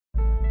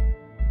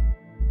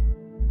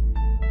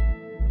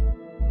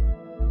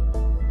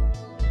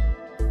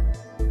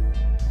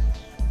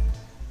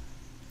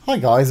Hi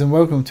guys, and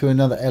welcome to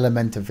another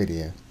Elementor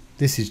video.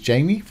 This is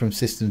Jamie from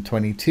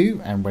System22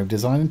 and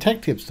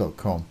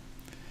webdesignandtechtips.com.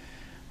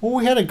 Well,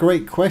 we had a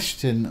great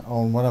question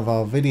on one of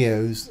our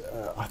videos.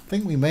 I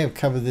think we may have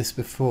covered this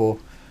before.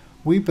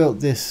 We built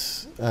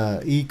this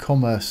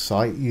e-commerce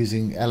site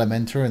using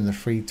Elementor and the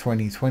free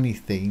 2020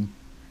 theme.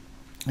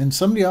 And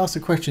somebody asked a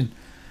question.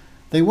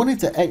 They wanted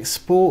to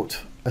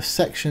export a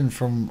section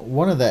from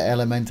one of their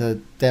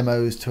Elementor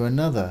demos to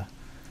another,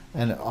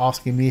 and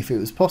asking me if it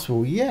was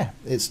possible. Yeah,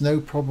 it's no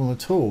problem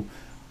at all.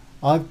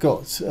 I've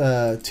got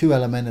two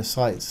Elementor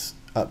sites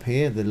up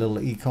here, the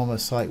little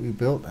e-commerce site we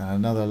built and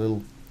another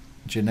little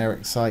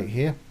generic site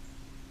here.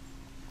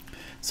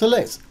 So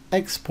let's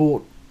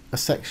export a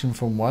section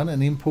from one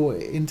and import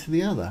it into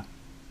the other.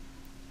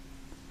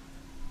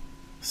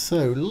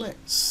 So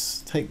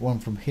let's take one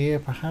from here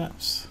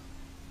perhaps.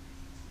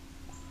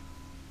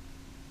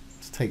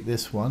 Let's take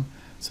this one.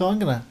 So I'm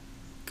going to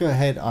go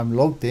ahead, I'm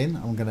logged in,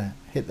 I'm going to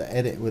hit the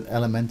edit with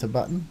Elementor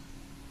button.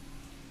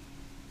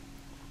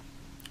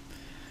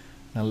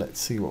 Now let's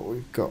see what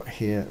we've got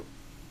here.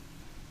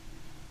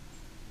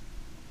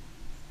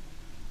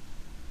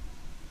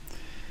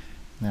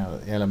 Now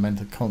that the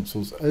Elementor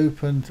console's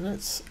opened,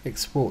 let's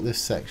export this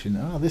section.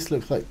 This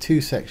looks like two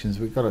sections.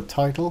 We've got a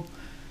title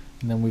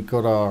and then we've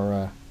got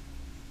our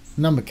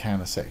number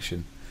counter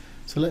section.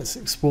 So let's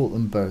export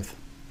them both.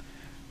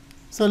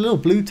 So a little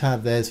blue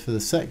tab there is for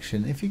the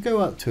section. If you go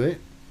up to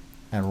it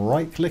and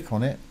right click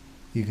on it,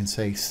 you can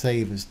say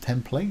save as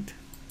template.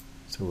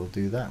 So we'll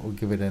do that. We'll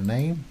give it a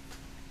name.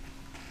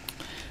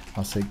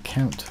 I'll say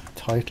count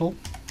title.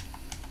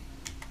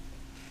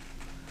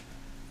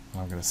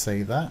 I'm going to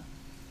save that.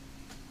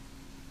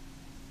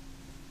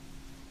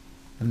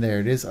 And there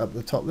it is up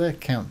the top there,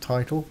 count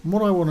title. And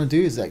what I want to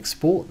do is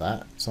export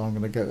that. So I'm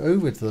going to go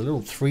over to the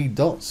little three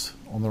dots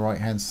on the right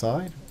hand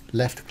side,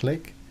 left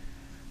click,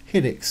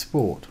 hit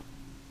export.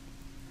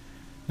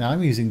 Now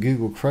I'm using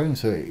Google Chrome,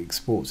 so it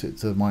exports it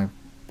to my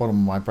bottom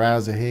of my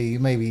browser here. You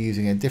may be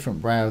using a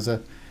different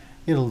browser.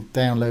 It'll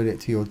download it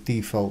to your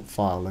default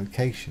file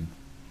location.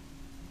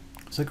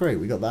 So great,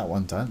 we got that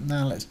one done.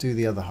 Now let's do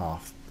the other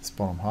half, this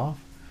bottom half.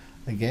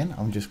 Again,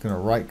 I'm just going to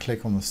right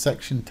click on the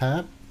section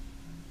tab.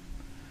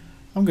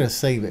 I'm going to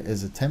save it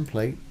as a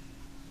template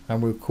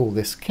and we'll call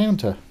this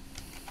counter.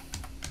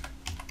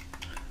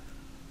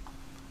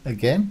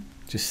 Again,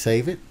 just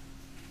save it.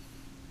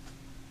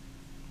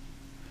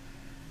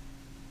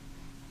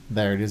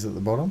 There it is at the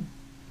bottom.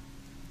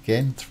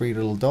 Again, three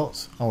little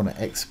dots. I want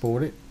to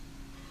export it.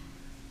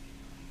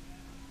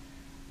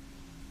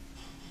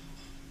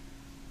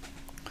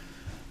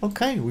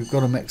 Okay, we've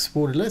got them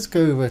exported. Let's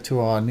go over to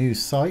our new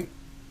site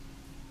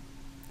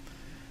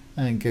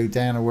and go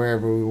down to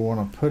wherever we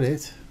want to put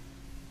it.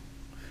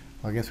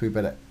 I guess we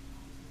better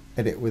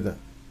edit with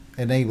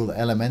enable the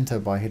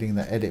Elementor by hitting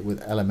the edit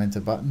with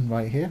Elementor button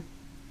right here.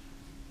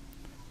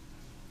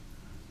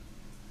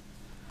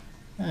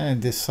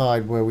 And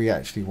decide where we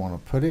actually want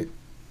to put it.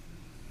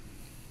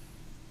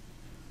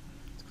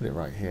 Let's put it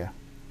right here.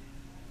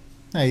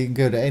 Now you can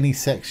go to any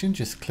section,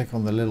 just click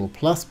on the little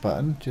plus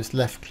button, just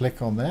left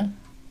click on there.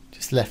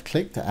 Just left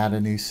click to add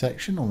a new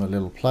section on the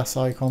little plus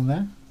icon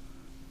there.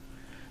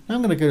 Now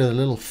I'm going to go to the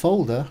little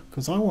folder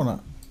because I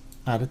want to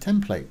add a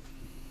template.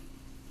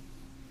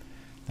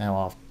 Now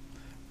our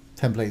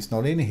template's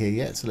not in here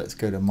yet, so let's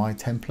go to my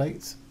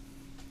templates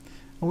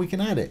and we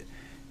can add it.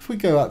 If we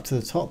go up to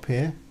the top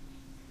here,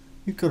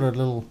 you've got a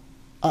little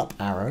up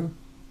arrow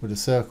with a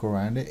circle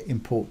around it,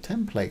 import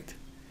template.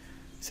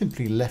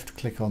 Simply left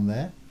click on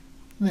there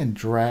and then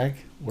drag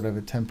whatever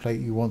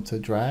template you want to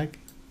drag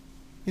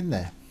in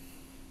there.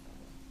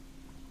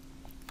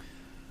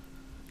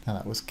 Now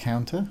that was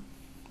counter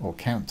or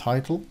count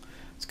title.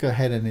 Let's go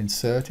ahead and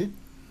insert it.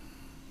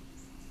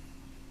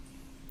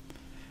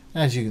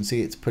 As you can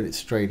see, it's put it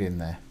straight in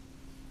there.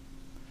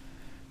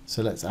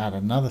 So let's add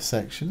another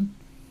section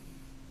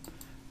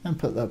and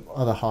put the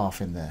other half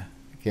in there.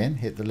 Again,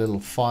 hit the little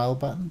file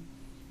button.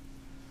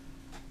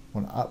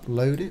 Want to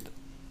upload it.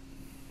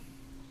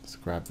 Let's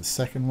grab the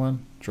second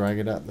one, drag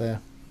it up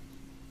there.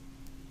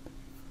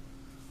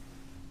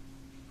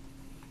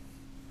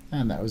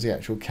 And that was the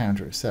actual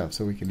counter itself,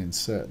 so we can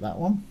insert that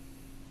one.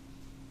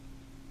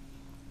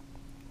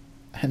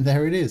 And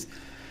there it is.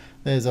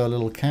 There's our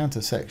little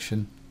counter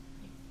section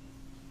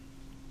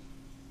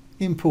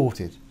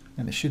imported,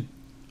 and it should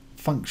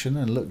function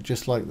and look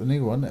just like the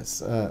new one. Let's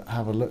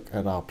have a look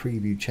at our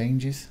preview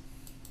changes.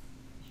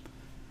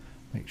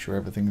 Make sure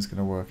everything's going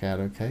to work out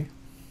okay.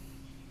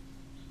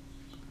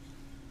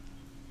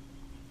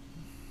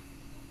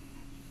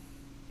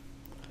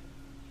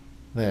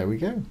 There we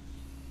go.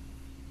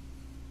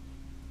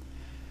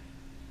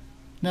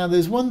 Now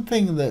there's one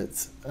thing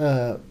that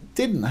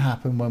didn't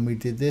happen when we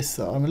did this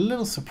that I'm a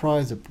little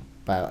surprised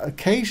about.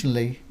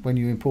 Occasionally when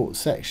you import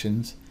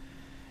sections,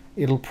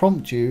 it'll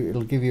prompt you,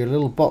 it'll give you a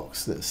little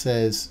box that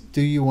says,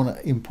 do you want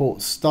to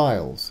import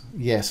styles,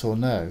 yes or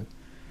no?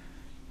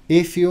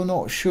 If you're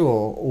not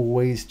sure,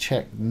 always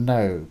check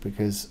no,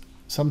 because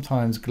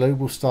sometimes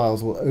global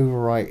styles will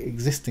overwrite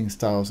existing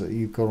styles that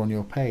you've got on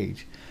your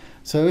page.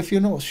 So if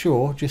you're not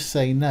sure, just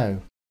say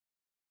no.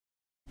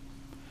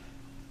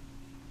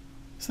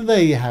 So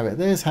there you have it.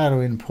 There's how to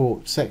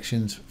import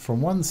sections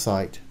from one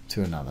site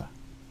to another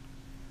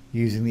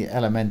using the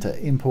Elementor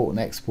import and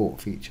export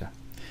feature.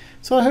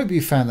 So I hope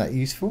you found that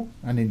useful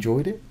and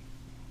enjoyed it.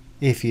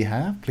 If you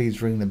have,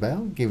 please ring the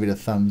bell, give it a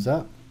thumbs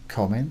up,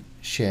 comment,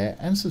 share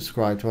and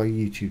subscribe to our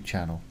YouTube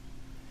channel.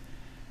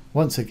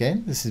 Once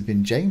again, this has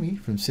been Jamie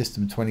from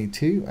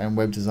System22 and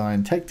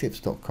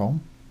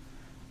webdesignandtechtips.com.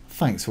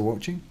 Thanks for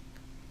watching.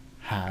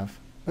 Have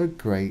a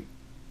great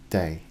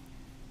day.